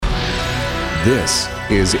This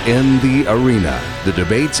is In the Arena, the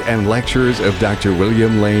debates and lectures of Dr.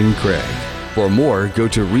 William Lane Craig. For more, go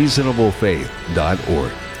to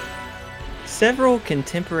reasonablefaith.org. Several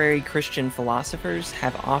contemporary Christian philosophers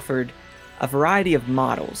have offered a variety of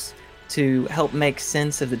models to help make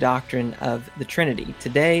sense of the doctrine of the Trinity.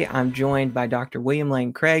 Today, I'm joined by Dr. William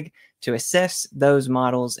Lane Craig to assess those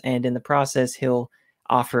models, and in the process, he'll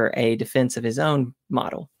offer a defense of his own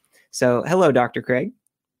model. So, hello, Dr. Craig.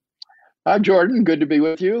 Hi, Jordan. Good to be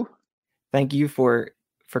with you. Thank you for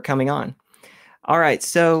coming on. All right,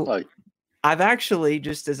 so Hi. I've actually,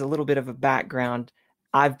 just as a little bit of a background,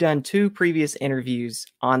 I've done 2 previous interviews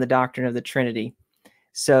on the doctrine of the Trinity.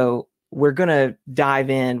 So we're going to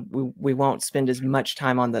dive in. We won't spend as much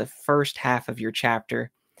time on the first half of your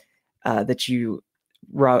chapter that you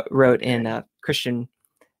wrote in Christian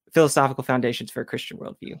Philosophical Foundations for a Christian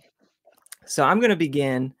Worldview. So I'm going to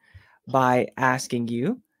begin by asking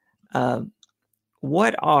you,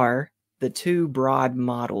 what are the 2 broad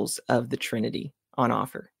models of the Trinity on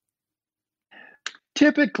offer?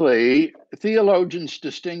 Typically, theologians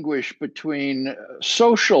distinguish between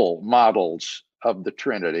social models of the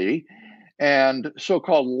Trinity and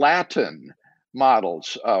so-called Latin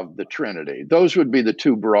models of the Trinity. Those would be the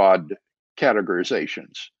 2 broad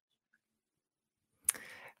categorizations.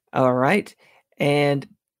 All right. And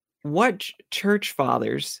what church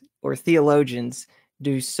fathers or theologians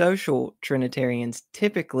do social Trinitarians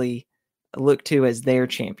typically look to as their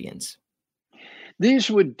champions? These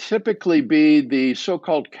would typically be the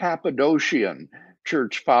so-called Cappadocian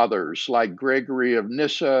church fathers like Gregory of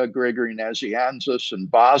Nyssa, Gregory Nazianzus, and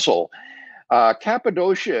Basil.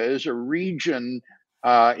 Cappadocia is a region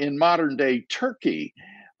in modern-day Turkey.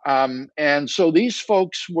 And so these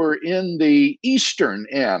folks were in the eastern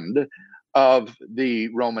end of the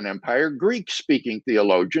Roman Empire, Greek-speaking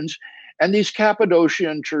theologians. And these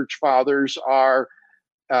Cappadocian church fathers are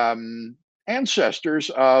ancestors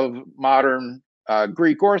of modern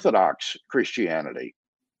Greek Orthodox Christianity.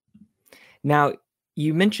 Now,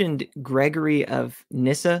 you mentioned Gregory of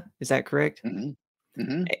Nyssa, is that correct? Mm-hmm.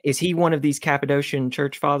 Mm-hmm. Is he one of these Cappadocian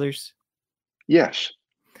church fathers? Yes.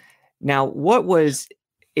 Now, what was,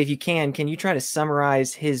 if you can you try to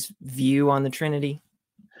summarize his view on the Trinity?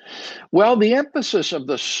 Well, the emphasis of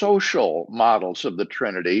the social models of the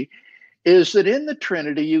Trinity is that in the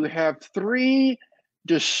Trinity, you have 3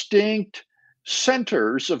 distinct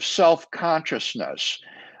centers of self-consciousness,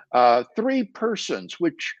 3 persons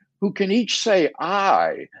who can each say,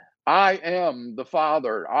 I am the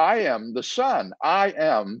Father, I am the Son, I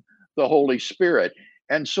am the Holy Spirit.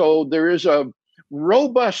 And so there is a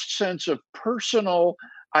robust sense of personal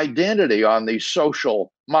identity on these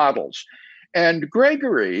social models. And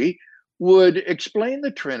Gregory would explain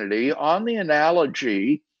the Trinity on the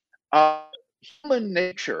analogy of human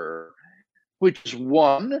nature, which is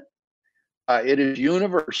one, it is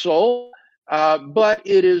universal, but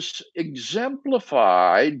it is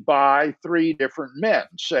exemplified by 3 different men,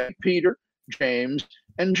 say Peter, James,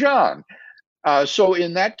 and John. So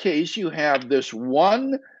in that case, you have this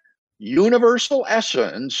one universal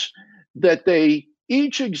essence that they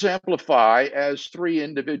each exemplify as 3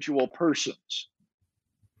 individual persons.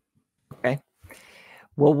 Okay.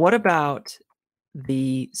 Well, what about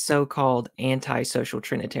the so-called anti-social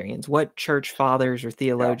Trinitarians? What church fathers or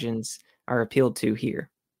theologians are appealed to here?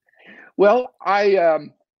 Well, I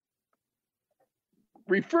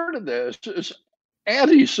refer to this as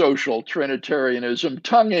anti-social Trinitarianism,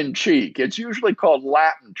 tongue-in-cheek. It's usually called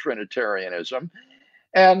Latin Trinitarianism.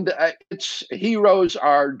 And its heroes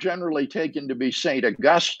are generally taken to be St.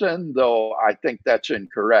 Augustine, though I think that's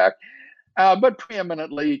incorrect, but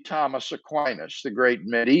preeminently Thomas Aquinas, the great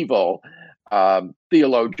medieval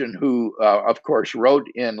theologian who, of course, wrote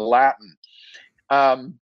in Latin.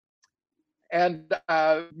 And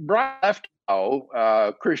Brian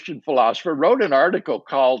Leftow, Christian philosopher, wrote an article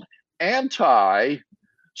called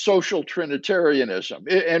Anti-Social Trinitarianism.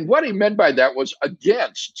 And what he meant by that was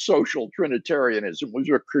against social Trinitarianism, was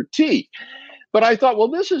a critique. But I thought, well,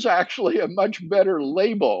 this is actually a much better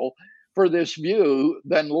label for this view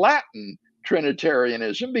than Latin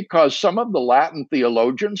Trinitarianism, because some of the Latin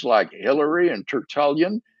theologians like Hilary and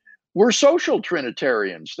Tertullian were social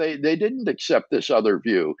Trinitarians. They didn't accept this other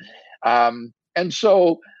view. And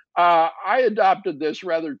so I adopted this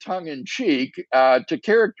rather tongue-in-cheek to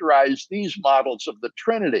characterize these models of the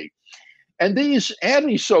Trinity. And these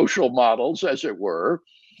anti-social models, as it were,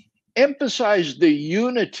 emphasize the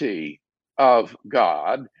unity of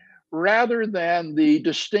God rather than the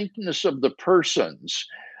distinctness of the persons.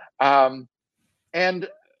 And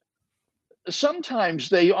sometimes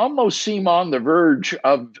they almost seem on the verge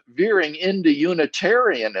of veering into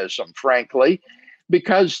Unitarianism, frankly,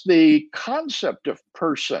 because the concept of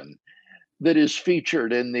person that is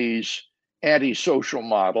featured in these antisocial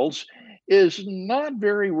models is not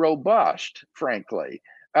very robust, frankly.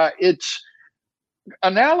 It's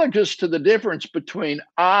analogous to the difference between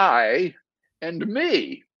I and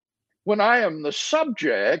me. When I am the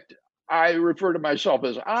subject, I refer to myself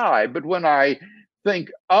as I, but when I think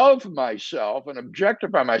of myself and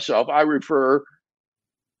objectify myself, I refer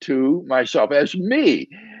to myself as me.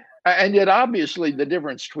 And yet, obviously, the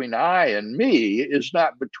difference between I and me is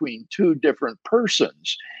not between two different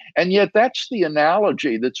persons. And yet, that's the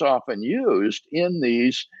analogy that's often used in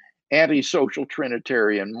these antisocial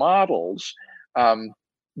Trinitarian models.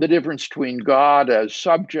 The difference between God as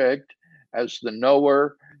subject, as the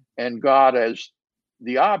knower, and God as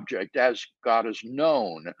the object, as God as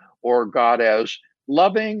known, or God as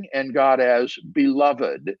loving and God as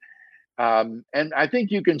beloved. And I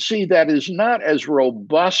think you can see that is not as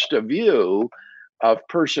robust a view of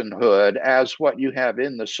personhood as what you have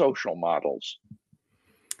in the social models.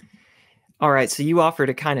 All right, so you offered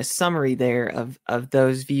a kind of summary there of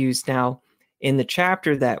those views. Now, in the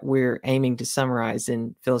chapter that we're aiming to summarize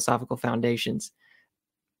in Philosophical Foundations,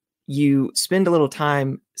 you spend a little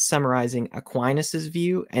time summarizing Aquinas's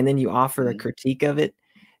view, and then you offer a critique of it.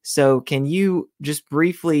 So can you just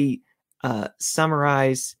briefly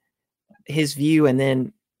summarize his view and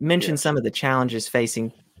then mention some of the challenges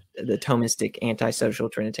facing the Thomistic antisocial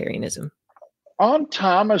Trinitarianism? On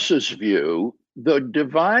Thomas's view, the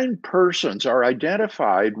divine persons are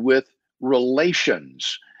identified with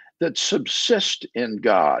relations that subsist in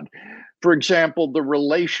God. For example, the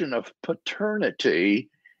relation of paternity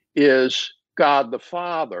is God the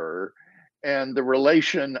Father, and the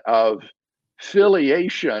relation of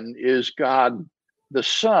filiation is God the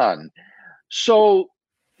Son. So,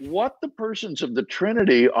 what the persons of the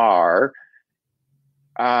Trinity are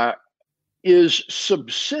is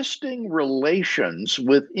subsisting relations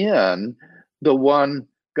within the one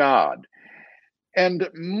God. And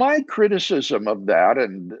my criticism of that,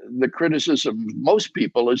 and the criticism of most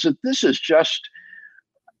people, is that this is just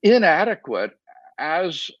inadequate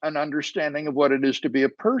as an understanding of what it is to be a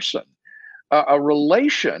person. A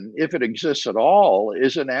relation, if it exists at all,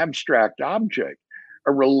 is an abstract object.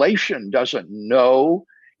 A relation doesn't know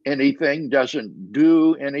anything, doesn't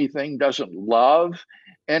do anything, doesn't love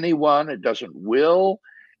anyone, it doesn't will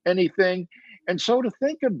anything. And so to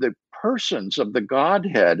think of the persons of the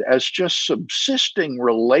Godhead as just subsisting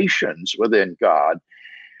relations within God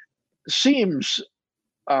seems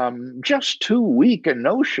just too weak a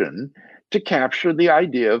notion to capture the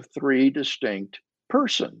idea of three distinct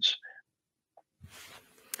persons.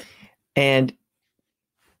 And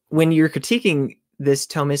when you're critiquing this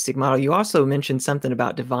Thomistic model, you also mentioned something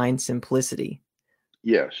about divine simplicity.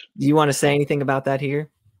 Yes. Do you want to say anything about that here?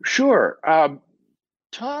 Sure.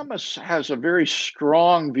 Thomas has a very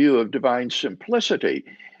strong view of divine simplicity,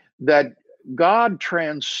 that God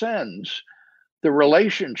transcends the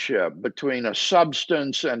relationship between a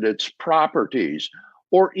substance and its properties,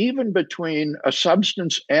 or even between a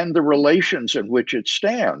substance and the relations in which it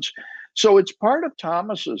stands. So it's part of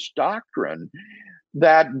Thomas's doctrine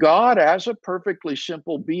that God, as a perfectly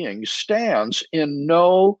simple being, stands in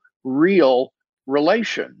no real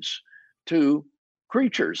relations to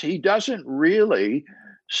creatures. He doesn't really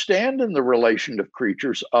stand in the relation of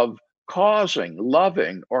creatures of causing,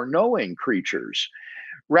 loving, or knowing creatures.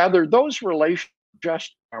 Rather, those relations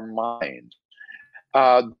just are minds.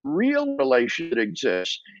 Real relation that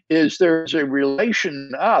exists is there's a relation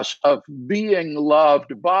in us of being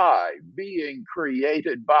loved by, being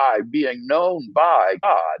created by, being known by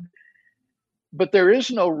God. But there is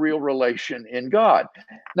no real relation in God.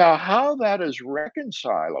 Now, how that is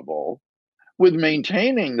reconcilable with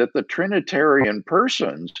maintaining that the Trinitarian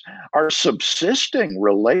persons are subsisting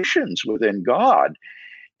relations within God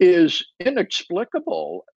is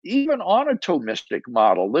inexplicable, even on a Thomistic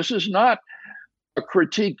model. This is not a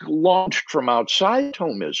critique launched from outside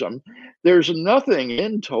Thomism. There's nothing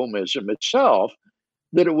in Thomism itself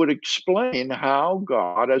that it would explain how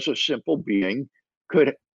God, as a simple being,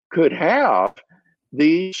 could have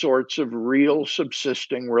these sorts of real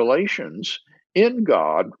subsisting relations in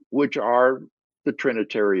God, which are the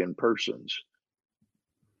Trinitarian persons.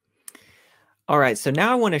 All right, so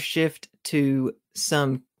now I want to shift to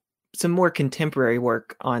some more contemporary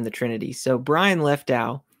work on the Trinity. So Brian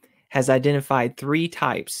Leftow has identified three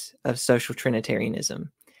types of social Trinitarianism.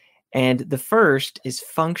 And the first is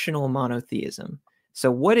functional monotheism. So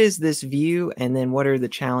what is this view, and then what are the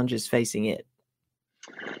challenges facing it?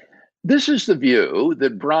 This is the view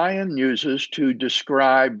that Brian uses to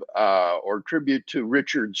describe or tribute to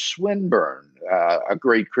Richard Swinburne, a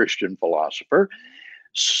great Christian philosopher.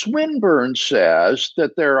 Swinburne says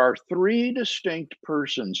that there are three distinct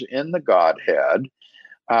persons in the Godhead,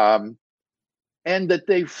 um, and that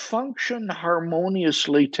they function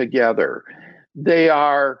harmoniously together. They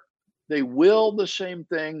will the same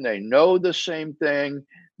thing, they know the same thing,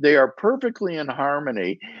 they are perfectly in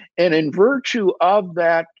harmony. And in virtue of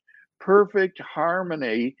that perfect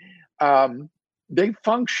harmony, they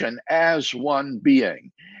function as one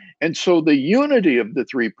being. And so the unity of the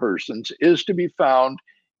three persons is to be found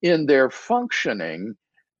in their functioning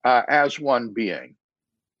as one being.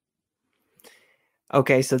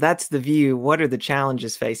 Okay, so that's the view. What are the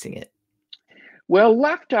challenges facing it? Well,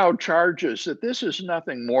 Leftow charges that this is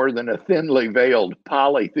nothing more than a thinly veiled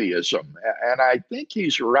polytheism. And I think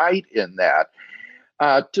he's right in that.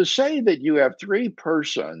 To say that you have three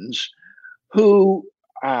persons who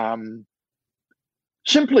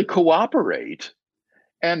simply cooperate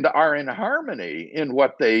and are in harmony in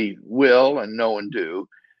what they will and know and do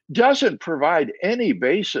doesn't provide any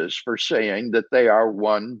basis for saying that they are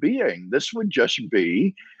one being. This would just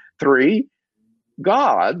be three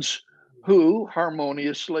gods who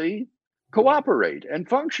harmoniously cooperate and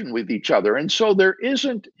function with each other. And so there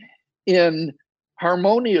isn't in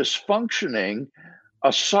harmonious functioning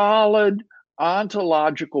a solid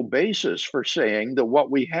ontological basis for saying that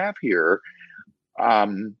what we have here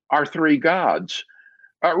are three gods.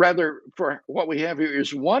 Rather, for what we have here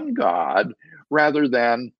is one God rather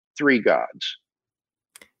than three gods.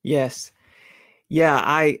 Yes. Yeah,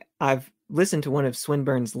 I've listened to one of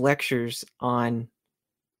Swinburne's lectures on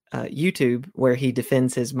YouTube where he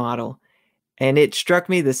defends his model, and it struck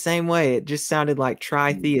me the same way. It just sounded like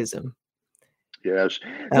tritheism. Yes,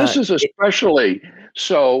 this is especially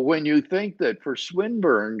so when you think that for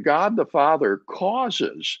Swinburne, God the Father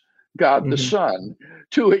causes God the Son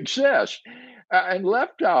to exist. And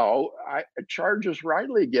Leftow charges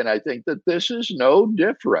rightly again, I think, that this is no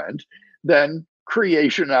different than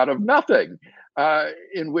creation out of nothing,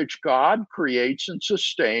 in which God creates and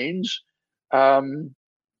sustains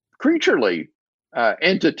creaturely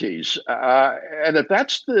entities. And if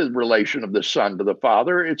that's the relation of the Son to the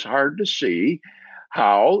Father, it's hard to see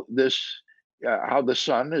how how the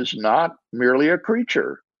Son is not merely a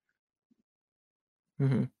creature.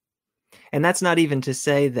 Mm-hmm. And that's not even to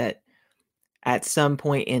say that at some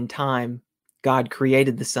point in time, God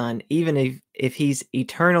created the Son, even if he's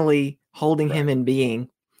eternally holding him in being,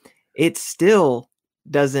 it still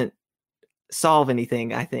doesn't solve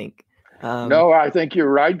anything, I think. No, I think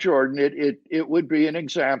you're right, Jordan. It would be an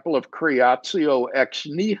example of creatio ex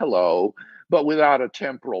nihilo, but without a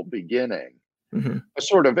temporal beginning. A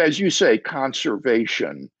sort of, as you say,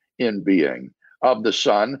 conservation in being of the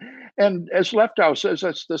Son. And as Leftow says,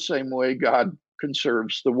 that's the same way God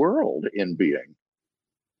conserves the world in being.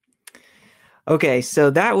 Okay, so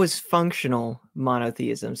that was functional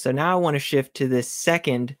monotheism. So now I want to shift to this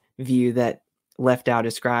second view that Leftow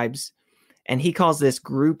describes, and he calls this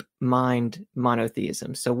group mind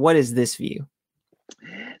monotheism. So what is this view?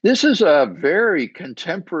 This is a very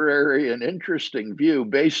contemporary and interesting view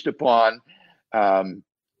based upon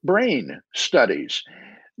brain studies.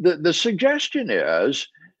 The suggestion is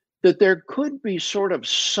that there could be sort of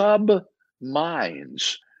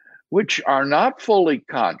sub-minds which are not fully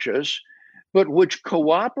conscious, but which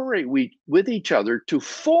cooperate with each other to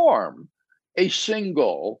form a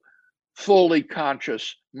single fully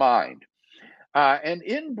conscious mind. And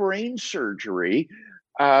in brain surgery,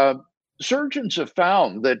 surgeons have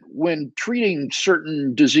found that when treating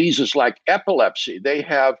certain diseases like epilepsy, they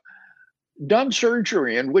have done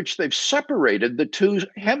surgery in which they've separated the two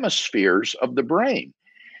hemispheres of the brain.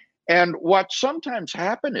 And what sometimes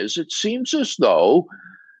happens is it seems as though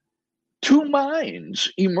two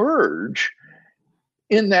minds emerge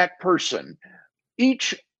in that person,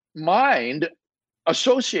 each mind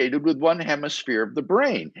associated with one hemisphere of the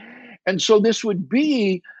brain. And so this would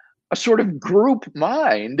be a sort of group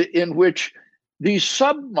mind in which these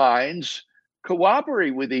sub-minds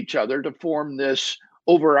cooperate with each other to form this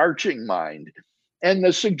overarching mind. And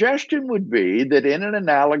the suggestion would be that in an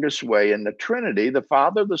analogous way in the Trinity, the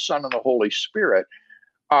Father, the Son, and the Holy Spirit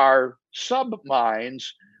are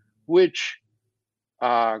sub-minds which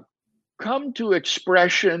come to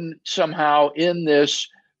expression somehow in this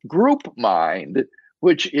group mind,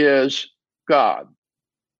 which is God.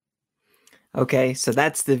 Okay, so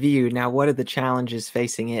that's the view. Now, what are the challenges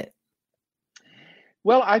facing it?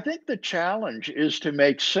 Well, I think the challenge is to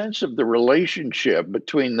make sense of the relationship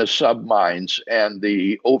between the sub-minds and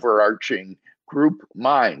the overarching group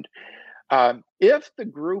mind. If the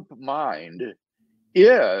group mind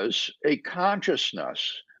is a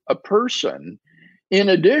consciousness, a person, in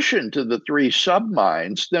addition to the three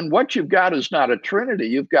subminds, then what you've got is not a trinity,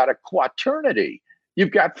 you've got a quaternity.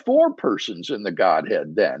 You've got four persons in the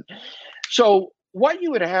Godhead then. So what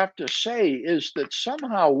you would have to say is that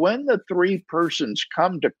somehow when the three persons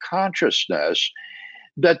come to consciousness,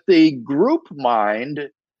 that the group mind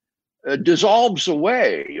dissolves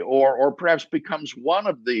away, or perhaps becomes one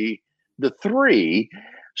of the three,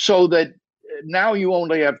 so that now you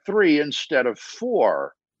only have three instead of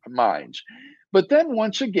four minds. But then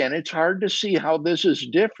once again, it's hard to see how this is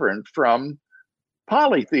different from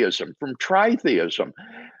polytheism, from tritheism.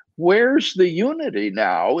 Where's the unity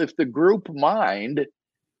now if the group mind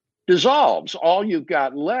dissolves? All you've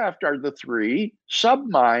got left are the three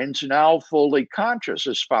subminds, now fully conscious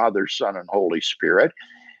as Father, Son, and Holy Spirit.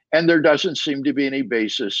 And there doesn't seem to be any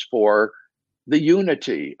basis for the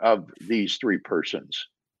unity of these three persons.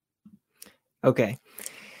 Okay.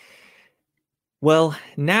 Well,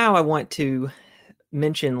 now I want to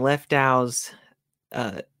mention Leftow's,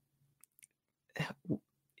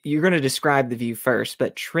 you're going to describe the view first,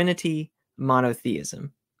 but Trinity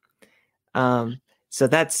monotheism. So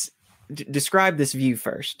describe this view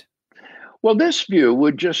first. Well, this view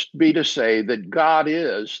would just be to say that God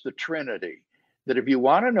is the Trinity, that if you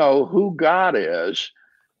want to know who God is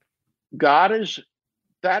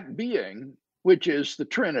that being, which is the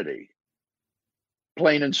Trinity,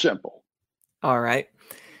 plain and simple. All right.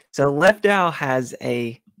 So Leftow has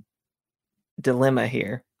a dilemma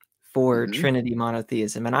here for Trinity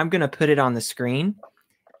monotheism, and I'm going to put it on the screen,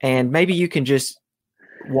 and maybe you can just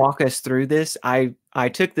walk us through this. I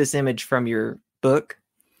took this image from your book.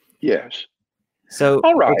 Yes. So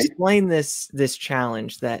all right. Explain this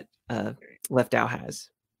challenge that Leftow has.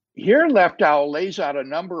 Here, Leftow lays out a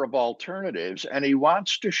number of alternatives, and he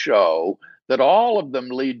wants to show that all of them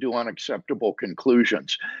lead to unacceptable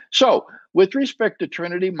conclusions. So, with respect to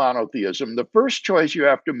Trinity monotheism, the first choice you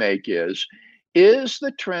have to make is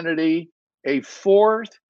the Trinity a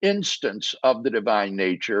fourth instance of the divine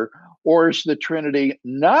nature, or is the Trinity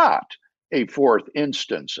not a fourth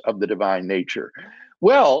instance of the divine nature?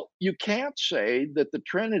 Well, you can't say that the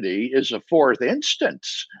Trinity is a fourth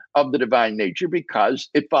instance of the divine nature, because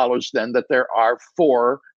it follows then that there are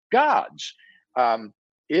four gods.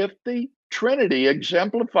 If the Trinity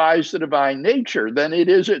exemplifies the divine nature, then it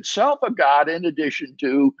is itself a God in addition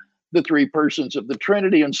to the three persons of the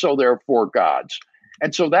Trinity, and so there are four gods.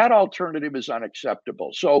 And so that alternative is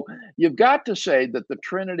unacceptable. So you've got to say that the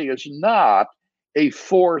Trinity is not a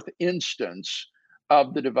fourth instance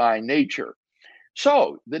of the divine nature.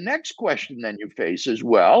 So the next question then you face is,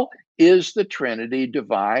 well, is the Trinity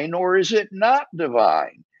divine or is it not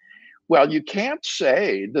divine? Well, you can't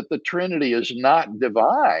say that the Trinity is not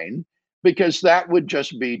divine, because that would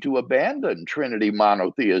just be to abandon Trinity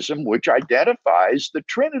monotheism, which identifies the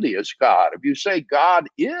Trinity as God. If you say God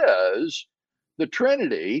is the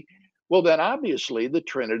Trinity, well, then obviously the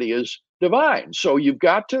Trinity is divine. So you've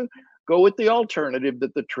got to go with the alternative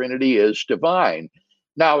that the Trinity is divine.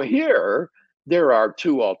 Now, here, there are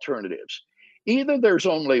two alternatives. Either there's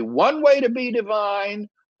only one way to be divine,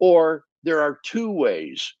 or there are two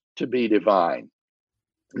ways to be divine.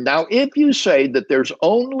 Now, if you say that there's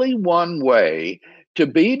only one way to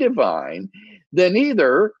be divine, then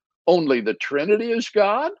either only the Trinity is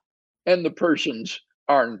God and the persons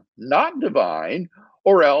are not divine,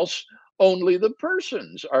 or else only the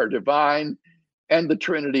persons are divine and the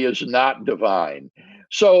Trinity is not divine.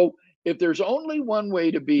 So if there's only one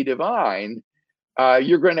way to be divine,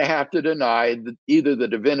 you're going to have to deny either the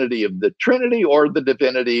divinity of the Trinity or the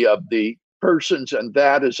divinity of the persons, and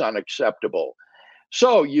that is unacceptable.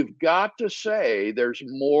 So you've got to say there's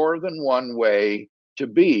more than one way to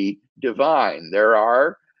be divine. There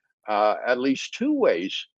are at least two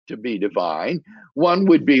ways to be divine. One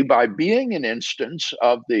would be by being an instance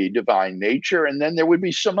of the divine nature, and then there would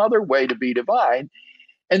be some other way to be divine.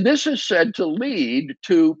 And this is said to lead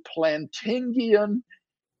to Plantingian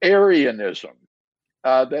Arianism.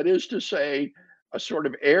 That is to say, a sort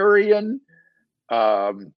of Arian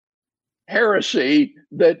heresy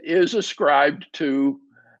that is ascribed to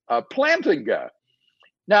Plantinga.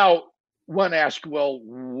 Now, one asks, well,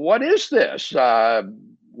 what is this?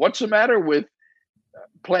 What's the matter with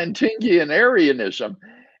Plantingian Arianism?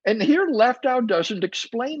 And here Leftow doesn't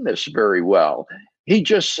explain this very well. He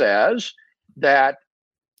just says that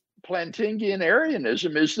Plantingian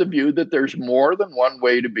Arianism is the view that there's more than one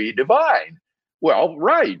way to be divine. Well,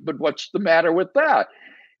 right, but what's the matter with that?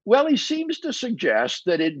 Well, he seems to suggest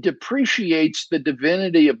that it depreciates the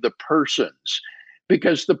divinity of the persons,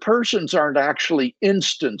 because the persons aren't actually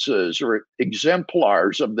instances or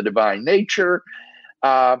exemplars of the divine nature.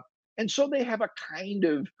 And so they have a kind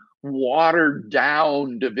of watered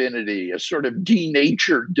down divinity, a sort of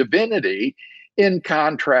denatured divinity, in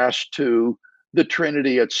contrast to the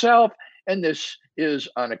Trinity itself. And this is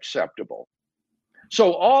unacceptable.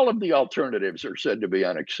 So all of the alternatives are said to be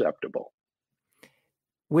unacceptable.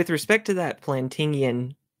 With respect to that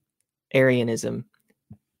Plantingian Arianism,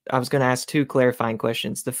 I was going to ask two clarifying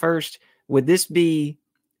questions. The first, would this be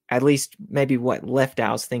at least maybe what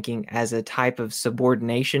Leftow's thinking as a type of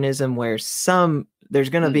subordinationism, where there's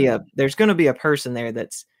going to be a person there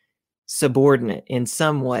that's subordinate in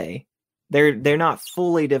some way? They're not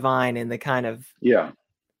fully divine in the kind of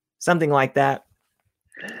something like that.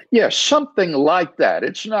 Yes, something like that.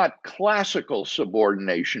 It's not classical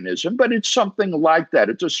subordinationism, but it's something like that.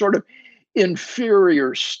 It's a sort of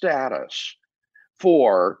inferior status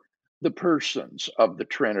for the persons of the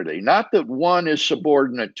Trinity. Not that one is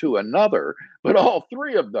subordinate to another, but all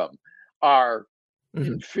three of them are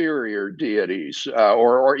inferior deities,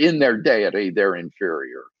 or in their deity, they're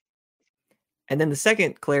inferior. And then the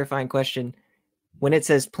second clarifying question, when it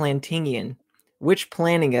says Plantingian, which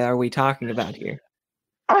Plantinga are we talking about here?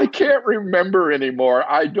 I can't remember anymore.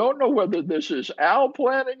 I don't know whether this is Al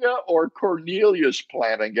Plantinga or Cornelius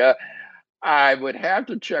Plantinga. I would have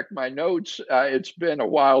to check my notes. It's been a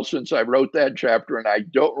while since I wrote that chapter, and I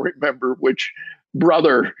don't remember which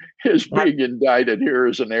brother is being indicted here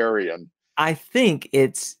as an Arian. I think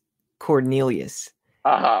it's Cornelius.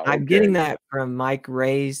 Okay. I'm getting that from Mike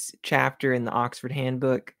Ray's chapter in the Oxford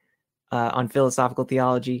Handbook on philosophical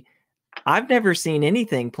theology. I've never seen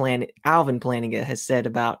anything Alvin Plantinga has said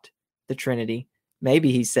about the Trinity.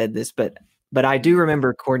 Maybe he said this, but I do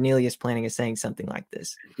remember Cornelius Plantinga saying something like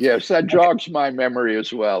this. Yes, that jogs my memory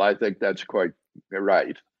as well. I think that's quite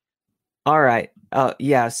right. All right.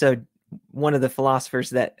 Yeah. So one of the philosophers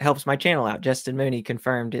that helps my channel out, Justin Mooney,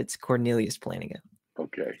 confirmed it's Cornelius Plantinga.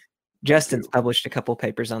 Okay. Justin's published a couple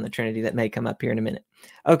papers on the Trinity that may come up here in a minute.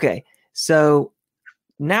 Okay. So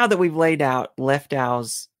now that we've laid out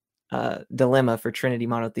Leftow's dilemma for Trinity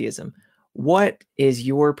monotheism, what is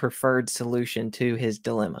your preferred solution to his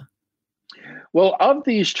dilemma? Well, of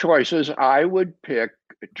these choices, I would pick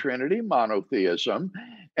Trinity monotheism,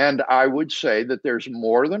 and I would say that there's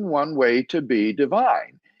more than one way to be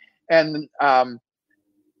divine. And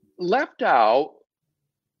Leftow,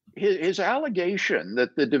 his allegation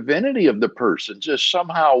that the divinity of the persons is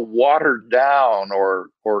somehow watered down or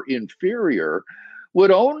inferior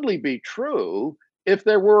would only be true if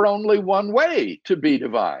there were only one way to be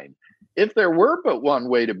divine. If there were but one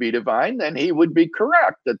way to be divine, then he would be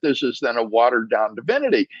correct that this is then a watered down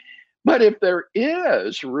divinity. But if there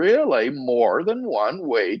is really more than one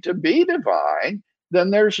way to be divine,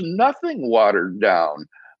 then there's nothing watered down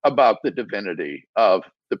about the divinity of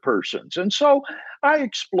the persons. And so I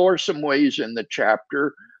explore some ways in the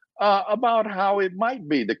chapter about how it might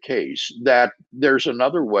be the case that there's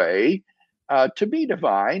another way to be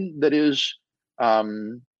divine that is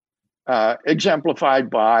exemplified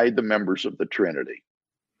by the members of the Trinity.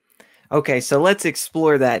 Okay, so let's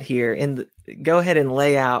explore that here. Go ahead and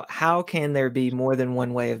lay out, how can there be more than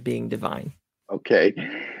one way of being divine? Okay.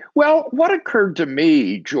 Well, what occurred to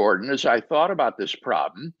me, Jordan, as I thought about this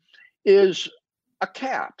problem, is a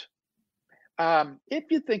cat. If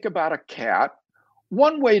you think about a cat,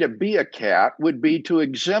 one way to be a cat would be to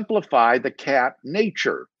exemplify the cat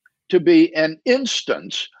nature, to be an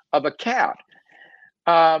instance of a cat.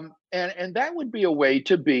 And that would be a way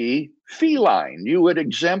to be feline. You would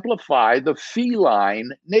exemplify the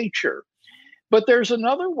feline nature. But there's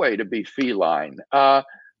another way to be feline,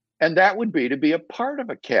 and that would be to be a part of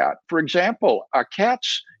a cat. For example, a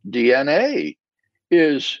cat's DNA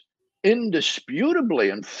is indisputably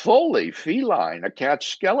and fully feline. A cat's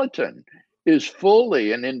skeleton is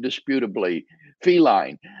fully and indisputably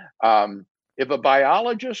feline. If a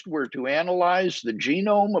biologist were to analyze the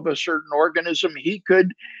genome of a certain organism, he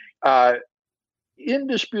could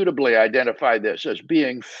indisputably identify this as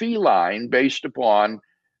being feline based upon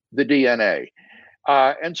the DNA.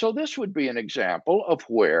 And so this would be an example of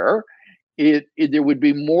where there would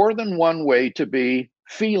be more than one way to be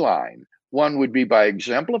feline. One would be by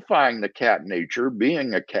exemplifying the cat nature,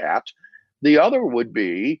 being a cat. The other would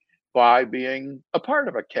be by being a part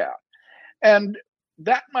of a cat. And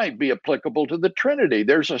that might be applicable to the Trinity.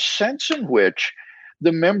 There's a sense in which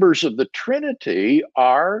the members of the Trinity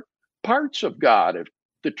are parts of God, if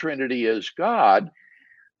the Trinity is God,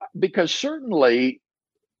 because certainly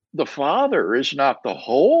the Father is not the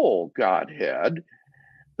whole Godhead.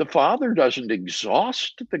 The Father doesn't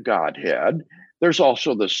exhaust the Godhead. There's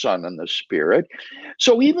also the Son and the Spirit.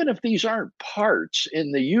 So even if these aren't parts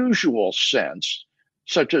in the usual sense,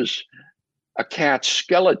 such as a cat's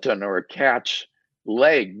skeleton or a cat's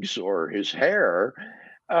legs or his hair,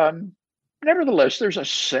 nevertheless, there's a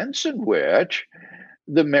sense in which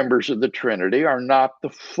the members of the Trinity are not the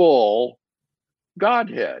full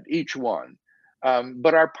Godhead, each one,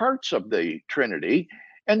 but are parts of the Trinity,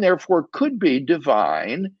 and therefore could be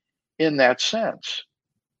divine in that sense.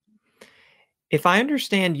 If I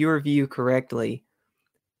understand your view correctly,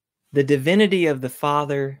 the divinity of the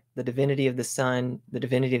Father, the divinity of the Son, the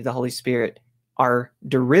divinity of the Holy Spirit are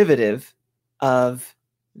derivative of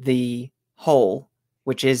the whole,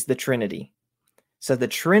 which is the Trinity. So the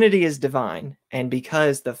Trinity is divine, and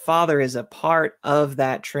because the Father is a part of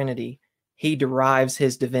that Trinity, he derives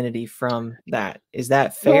his divinity from that. Is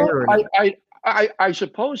that fair? Well, or not? I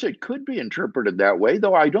suppose it could be interpreted that way,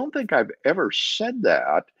 though I don't think I've ever said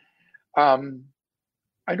that.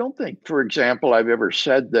 I don't think, for example, I've ever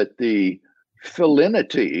said that the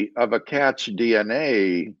felinity of a cat's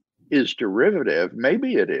DNA is derivative.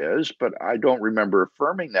 Maybe it is, but I don't remember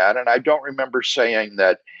affirming that. And I don't remember saying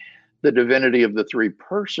that the divinity of the three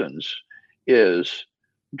persons is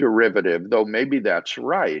derivative, though maybe that's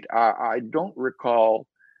right. I don't recall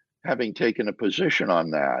having taken a position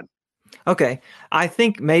on that. Okay. I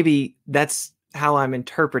think maybe that's how I'm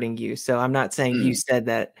interpreting you. So I'm not saying you said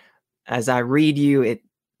that. As I read you,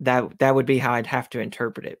 that would be how I'd have to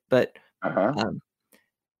interpret it. But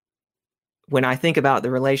when I think about the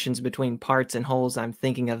relations between parts and wholes, I'm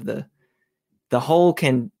thinking of the whole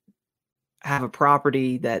can have a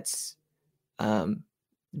property that's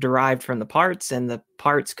derived from the parts, and the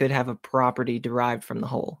parts could have a property derived from the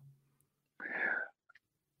whole.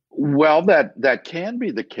 Well, that can be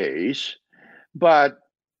the case, but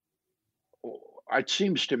it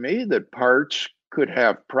seems to me that parts could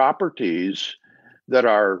have properties that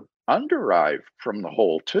are underived from the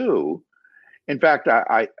whole too. In fact,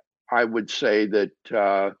 I would say that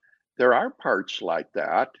there are parts like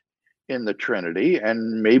that in the Trinity,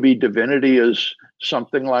 and maybe divinity is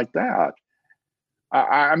something like that.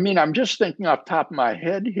 I mean, I'm just thinking off the top of my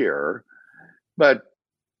head here, but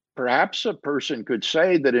perhaps a person could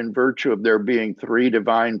say that in virtue of there being three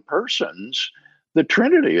divine persons, the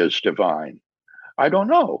Trinity is divine. I don't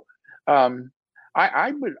know.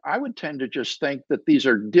 I would tend to just think that these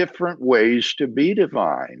are different ways to be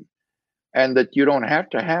divine, and that you don't have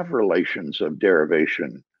to have relations of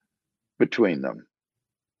derivation between them.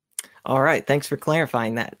 All right. Thanks for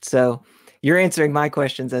clarifying that. So you're answering my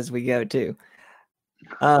questions as we go too.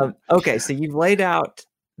 Okay. So you've laid out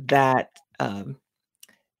that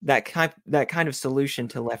that kind of solution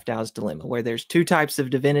to Lefdow's dilemma, where there's two types of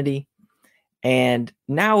divinity. And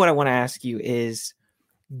now what I want to ask you is,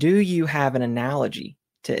 do you have an analogy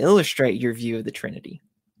to illustrate your view of the Trinity?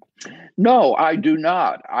 No, I do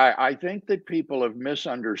not. I think that people have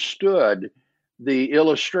misunderstood the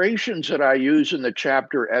illustrations that I use in the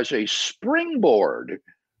chapter as a springboard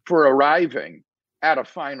for arriving at a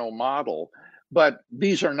final model. But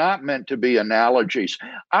these are not meant to be analogies.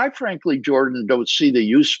 I frankly, Jordan, don't see the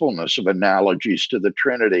usefulness of analogies to the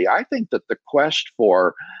Trinity. I think that the quest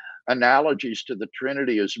for analogies to the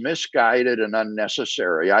Trinity is misguided and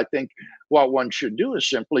unnecessary. I think what one should do is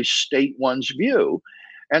simply state one's view.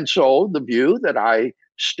 And so the view that I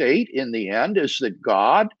state in the end is that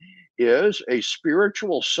God is a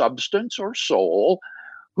spiritual substance or soul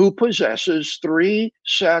who possesses three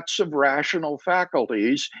sets of rational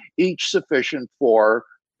faculties, each sufficient for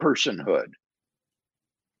personhood.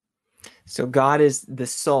 So God is the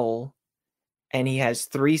soul, and he has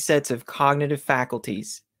three sets of cognitive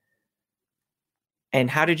faculties. And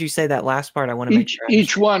how did you say that last part? I want to make sure.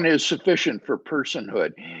 Each one is sufficient for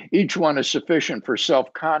personhood. Each one is sufficient for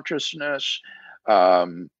self-consciousness,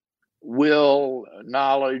 will,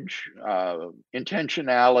 knowledge,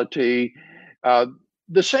 intentionality,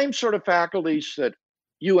 the same sort of faculties that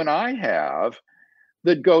you and I have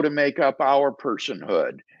that go to make up our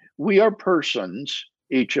personhood. We are persons,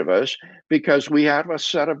 each of us, because we have a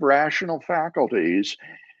set of rational faculties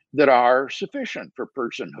that are sufficient for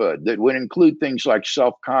personhood, that would include things like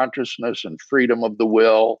self-consciousness and freedom of the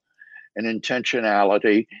will and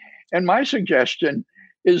intentionality. And my suggestion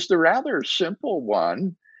is the rather simple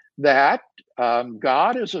one that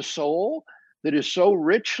God is a soul that is so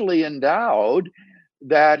richly endowed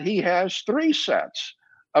that he has three sets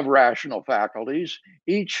of rational faculties,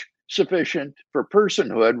 each sufficient for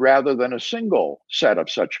personhood rather than a single set of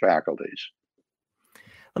such faculties.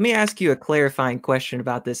 Let me ask you a clarifying question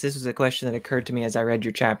about this. This was a question that occurred to me as I read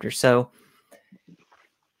your chapter. So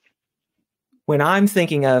when I'm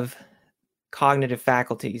thinking of cognitive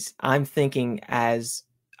faculties, I'm thinking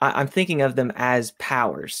of them as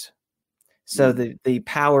powers. So the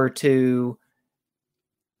power to,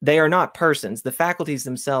 they are not persons. The faculties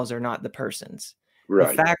themselves are not the persons. Right.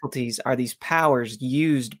 The faculties are these powers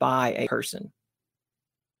used by a person.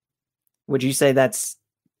 Would you say that's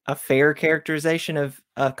a fair characterization of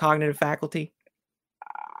a cognitive faculty?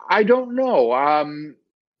 I don't know.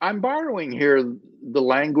 I'm borrowing here the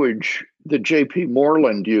language that J.P.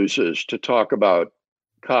 Moreland uses to talk about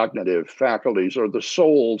cognitive faculties, or the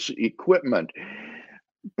soul's equipment.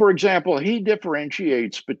 For example, he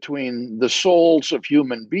differentiates between the souls of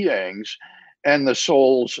human beings and the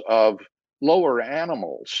souls of lower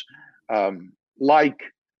animals, like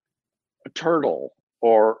a turtle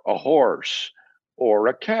or a horse or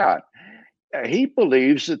a cat. He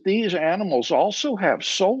believes that these animals also have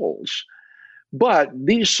souls, but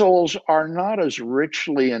these souls are not as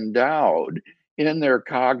richly endowed in their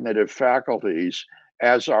cognitive faculties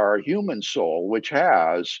as our human soul, which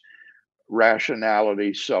has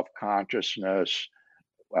rationality, self-consciousness,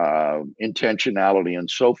 intentionality, and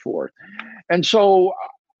so forth. And so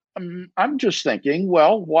I'm just thinking,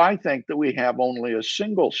 well, why think that we have only a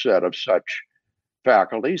single set of such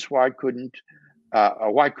faculties? Why couldn't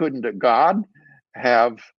God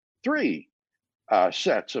have three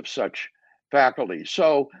sets of such faculties?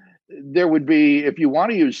 So there would be, if you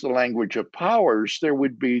want to use the language of powers, there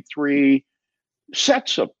would be three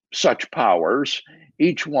sets of such powers,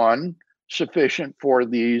 each one sufficient for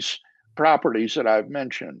these properties that I've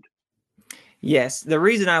mentioned. Yes. The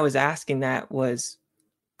reason I was asking that was,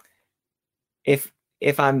 if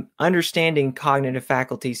I'm understanding cognitive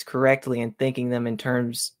faculties correctly and thinking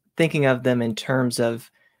of them in terms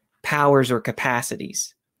of powers or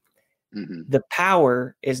capacities, the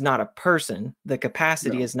power is not a person. The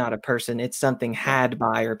capacity is not a person. It's something had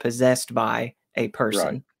by or possessed by a person.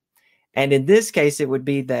 Right. And in this case, it would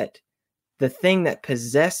be that the thing that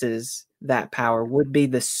possesses that power would be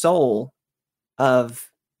the soul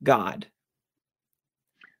of God.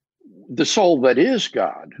 The soul that is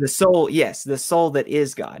God. The soul, yes, the soul that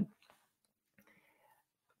is God.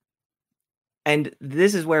 And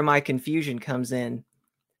this is where my confusion comes in.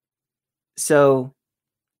 So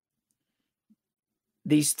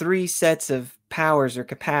these three sets of powers or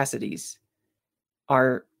capacities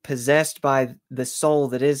are possessed by the soul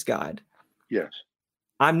that is God. Yes.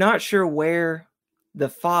 I'm not sure where the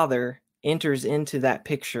Father enters into that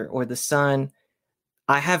picture, or the Son.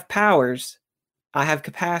 I have powers, I have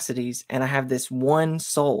capacities, and I have this one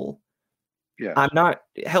soul. Yes.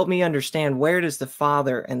 Help me understand, where does the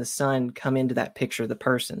Father and the Son come into that picture, the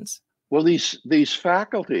persons? Well, these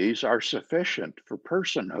faculties are sufficient for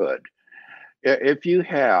personhood. If you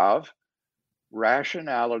have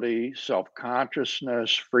rationality,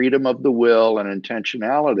 self-consciousness, freedom of the will, and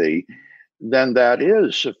intentionality, then that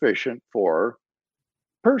is sufficient for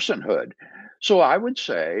personhood. So I would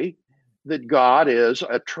say that God is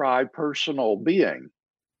a tri-personal being.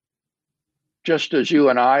 Just as you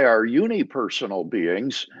and I are unipersonal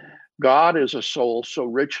beings, God is a soul so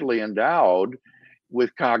richly endowed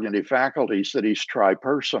with cognitive faculties that he's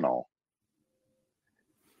tri-personal.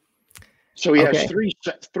 So he has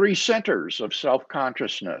three centers of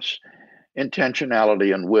self-consciousness,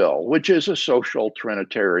 intentionality, and will, which is a social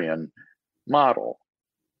Trinitarian model.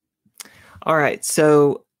 All right.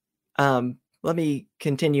 So let me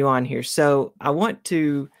continue on here. So I want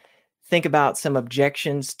to think about some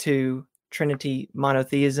objections to Trinity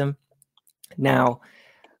monotheism. Now,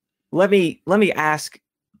 let me ask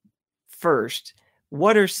first,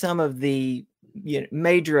 what are some of the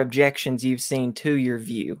major objections you've seen to your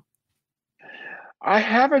view? I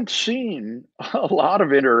haven't seen a lot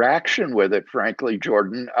of interaction with it, frankly,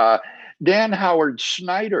 Jordan. Dan Howard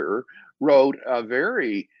Snyder wrote a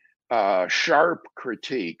very sharp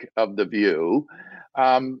critique of the view,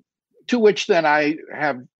 to which then I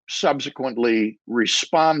have subsequently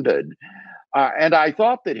responded. And I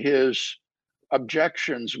thought that his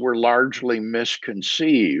objections were largely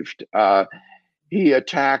misconceived. He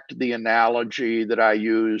attacked the analogy that I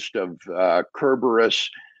used of Kerberos,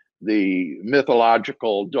 the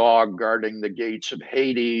mythological dog guarding the gates of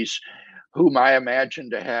Hades, whom I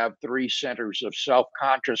imagine to have three centers of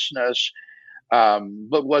self-consciousness,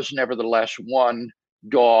 but was nevertheless one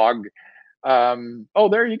dog.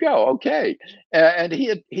 There you go. Okay. And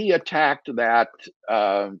he attacked that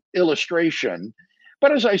illustration.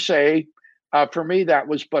 But as I say, for me, that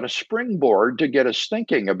was but a springboard to get us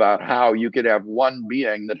thinking about how you could have one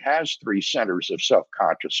being that has three centers of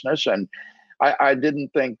self-consciousness. And I didn't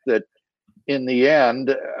think that in the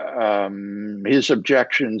end, his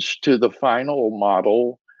objections to the final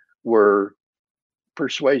model were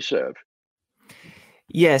persuasive.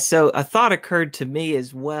 Yeah, so a thought occurred to me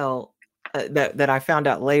as well, that I found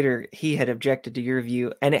out later he had objected to your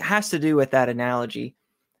view, and it has to do with that analogy.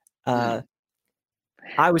 Uh,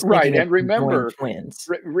 I was Right. thinking of And conjoined remember, twins.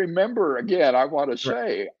 remember again, I want to Right.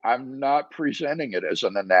 say I'm not presenting it as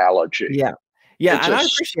an analogy. Yeah. Yeah, It's and a I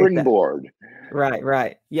appreciate that. springboard. Right,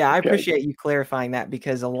 right. Yeah, I Okay. appreciate you clarifying that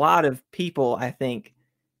because a lot of people, I think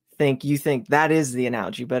you think that is the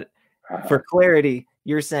analogy, but Uh-huh. for clarity,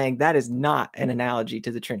 you're saying that is not an analogy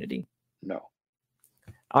to the Trinity. No.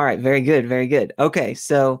 All right, very good, very good. Okay,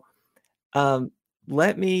 so um,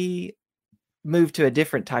 let me move to a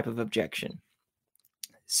different type of objection.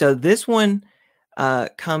 So this one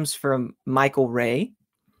comes from Michael Ray,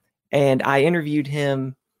 and I interviewed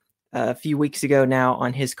him a few weeks ago now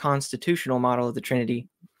on his constitutional model of the Trinity.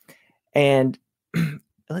 And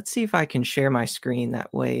let's see if I can share my screen.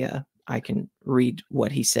 That way I can read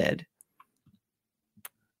what he said.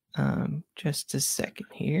 Just a second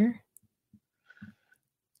here.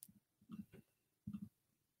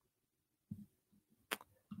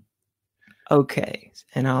 Okay,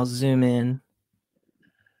 and I'll zoom in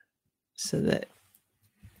so that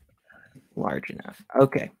large enough.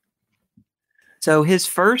 Okay. So his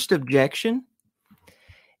first objection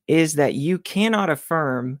is that you cannot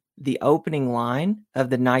affirm the opening line of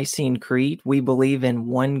the Nicene Creed, we believe in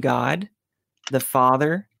one God, the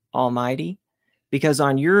Father Almighty, because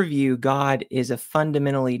on your view, God is a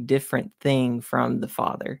fundamentally different thing from the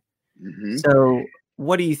Father. Mm-hmm. So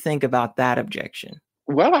what do you think about that objection?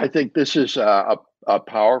 Well, I think this is a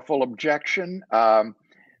powerful objection,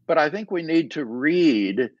 but I think we need to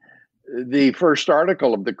read the first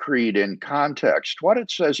article of the Creed in context. What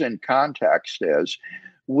it says in context is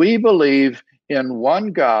we believe in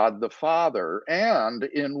one God, the Father, and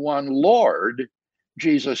in one Lord,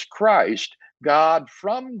 Jesus Christ, God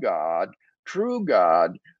from God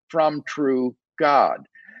from true God.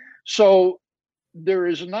 So there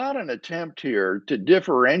is not an attempt here to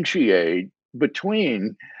differentiate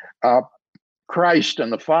between uh, Christ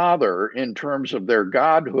and the Father in terms of their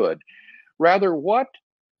godhood. Rather, what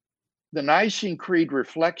the Nicene Creed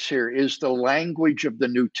reflects here is the language of the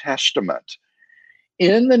New Testament.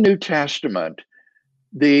 In the New Testament,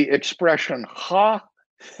 the expression ha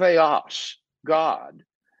theos, God,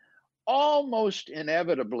 almost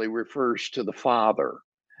inevitably refers to the Father.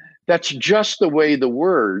 That's just the way the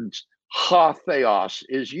words ha theos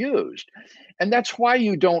is used. And that's why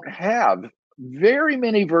you don't have very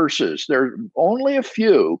many verses, there are only a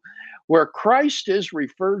few, where Christ is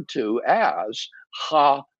referred to as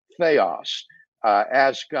ha theos,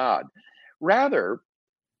 as God. Rather,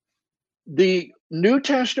 the New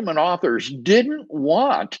Testament authors didn't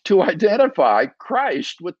want to identify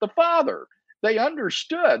Christ with the Father. They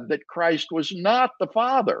understood that Christ was not the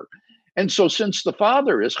Father. And so, since the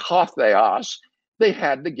Father is Hotheos, they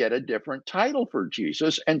had to get a different title for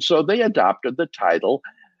Jesus. And so they adopted the title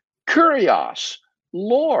Kyrios,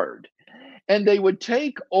 Lord. And they would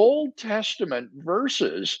take Old Testament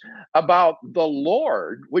verses about the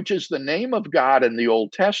Lord, which is the name of God in the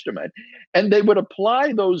Old Testament, and they would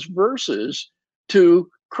apply those verses to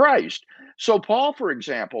Christ. So, Paul, for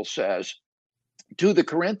example, says to the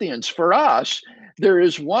Corinthians, for us, there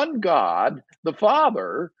is one God, the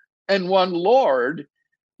Father, and one Lord,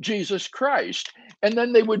 Jesus Christ. And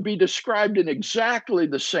then they would be described in exactly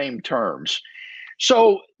the same terms.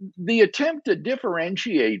 So, the attempt to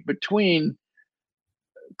differentiate between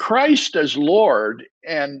Christ as Lord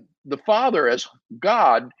and the Father as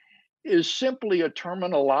God is simply a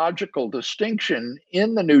terminological distinction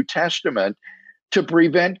in the New Testament to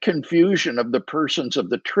prevent confusion of the persons of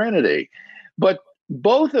the Trinity. But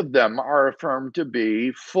both of them are affirmed to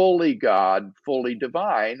be fully God, fully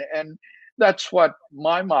divine. And that's what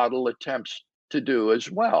my model attempts to do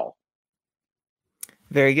as well.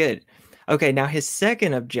 Very good. Okay, now his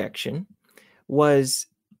second objection was,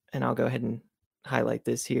 and I'll go ahead and highlight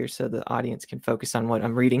this here so the audience can focus on what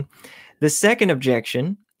I'm reading. The second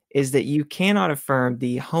objection is that you cannot affirm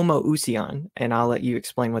the homoousion, and I'll let you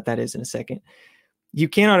explain what that is in a second. You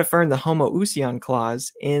cannot affirm the homoousion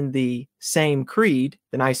clause in the same creed,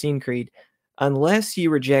 the Nicene Creed, unless you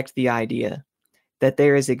reject the idea that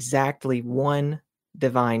there is exactly one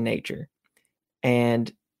divine nature.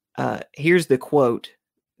 And here's the quote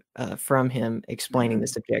from him explaining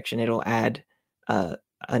this objection. It'll add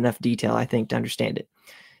enough detail, I think, to understand it.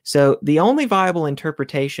 So the only viable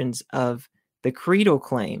interpretations of the creedal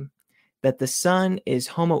claim that the Son is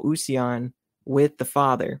homoousion with the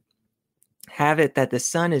Father have it that the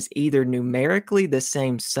Son is either numerically the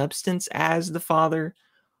same substance as the Father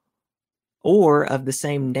or of the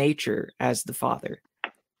same nature as the Father.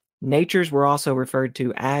 Natures were also referred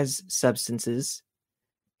to as substances,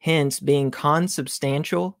 Hence, being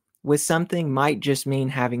consubstantial with something might just mean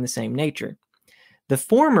having the same nature. The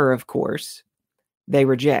former, of course, they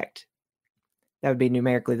reject. That would be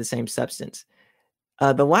numerically the same substance.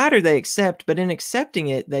 The latter they accept, but in accepting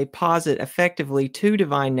it, they posit effectively two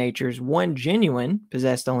divine natures, one genuine,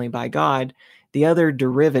 possessed only by God, the other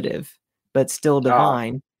derivative, but still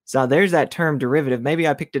divine. So there's that term derivative. Maybe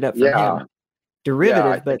I picked it up from him. I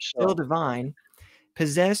Derivative, but think still so. divine,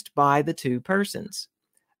 possessed by the two persons.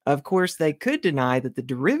 Of course, they could deny that the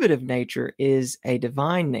derivative nature is a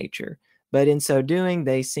divine nature, but in so doing,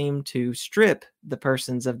 they seem to strip the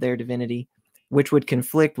persons of their divinity, which would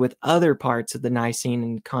conflict with other parts of the Nicene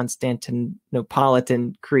and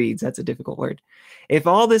Constantinopolitan creeds. That's a difficult word. If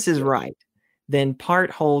all this is right, then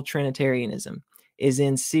part-whole Trinitarianism is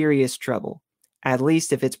in serious trouble, at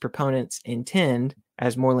least if its proponents intend,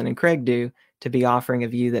 as Moreland and Craig do, to be offering a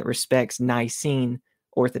view that respects Nicene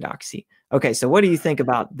orthodoxy. Okay, so what do you think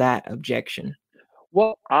about that objection?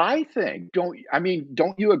 Well, I think, don't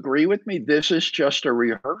you agree with me? This is just a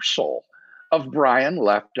rehearsal of Brian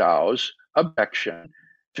Leftow's objection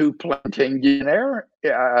to Plantingian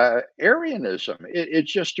Arianism.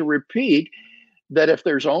 It's just to repeat that if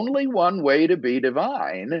there's only one way to be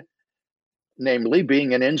divine, namely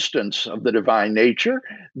being an instance of the divine nature,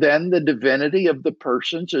 then the divinity of the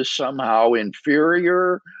persons is somehow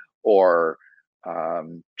inferior or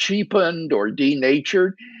cheapened or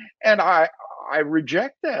denatured. And I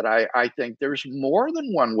reject that. I think there's more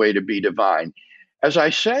than one way to be divine. As I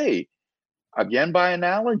say, again by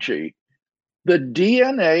analogy, the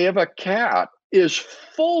DNA of a cat is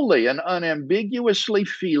fully and unambiguously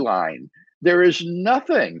feline. There is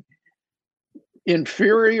nothing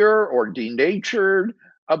inferior or denatured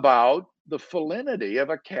about the felinity of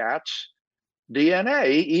a cat's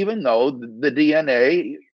DNA, even though the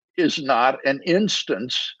DNA is not an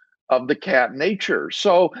instance of the cat nature.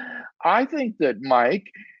 So I think that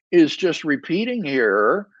Mike is just repeating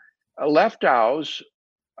here Leftow's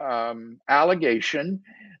allegation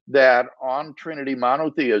that on Trinity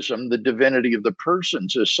monotheism, the divinity of the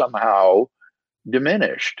persons is somehow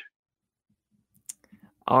diminished.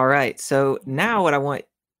 All right. So now what I want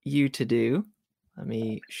you to do, let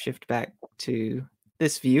me shift back to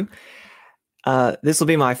this view. This will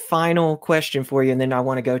be my final question for you, and then I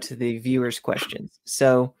want to go to the viewers' questions.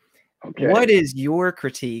 So what is your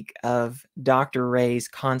critique of Dr. Ray's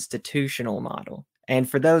constitutional model? And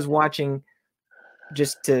for those watching,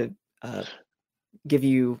 just to give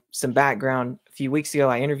you some background, a few weeks ago,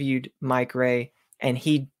 I interviewed Mike Ray, and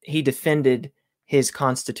he defended his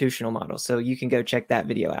constitutional model. So you can go check that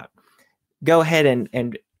video out. Go ahead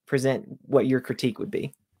and present what your critique would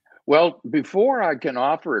be. Well, before I can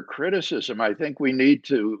offer a criticism, I think we need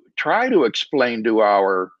to try to explain to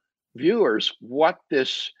our viewers what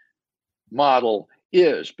this model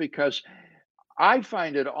is, because I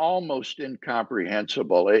find it almost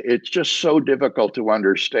incomprehensible. It's just so difficult to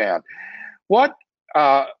understand. What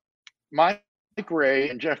Mike Ray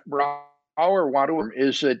and Jeff Brower want to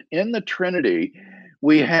is that in the Trinity,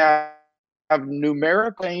 we have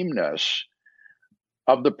numerical sameness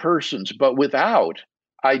of the persons, but without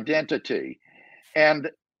identity. And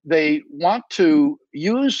they want to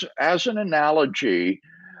use as an analogy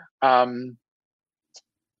the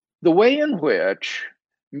way in which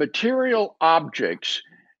material objects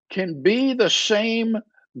can be the same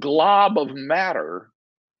glob of matter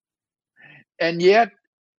and yet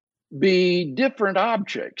be different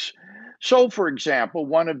objects. So, for example,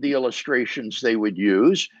 one of the illustrations they would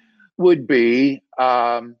use would be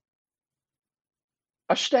a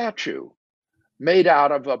statue made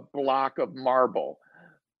out of a block of marble.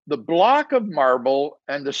 The block of marble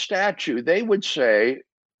and the statue, they would say,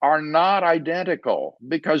 are not identical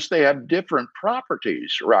because they have different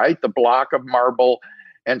properties, right? The block of marble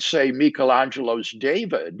and, say, Michelangelo's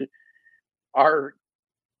David are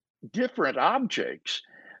different objects,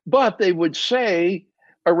 but they would say,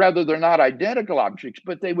 or rather, they're not identical objects,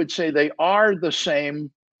 but they would say they are the same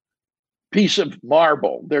piece of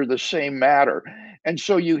marble. They're the same matter. And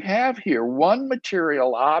so you have here one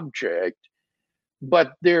material object,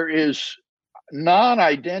 but there is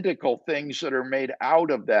non-identical things that are made out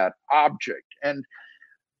of that object. And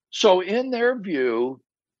so in their view,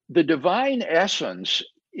 the divine essence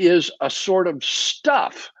is a sort of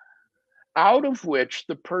stuff out of which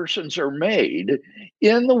the persons are made,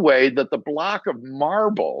 in the way that the block of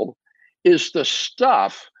marble is the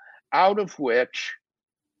stuff out of which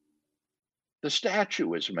the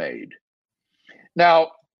statue is made.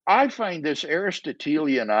 Now, I find this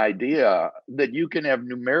Aristotelian idea that you can have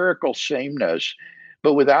numerical sameness,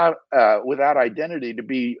 but without identity, to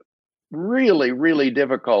be really, really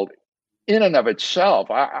difficult in and of itself,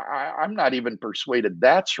 I'm not even persuaded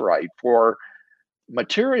that's right for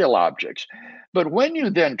material objects. But when you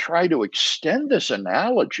then try to extend this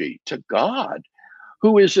analogy to God,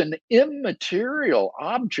 who is an immaterial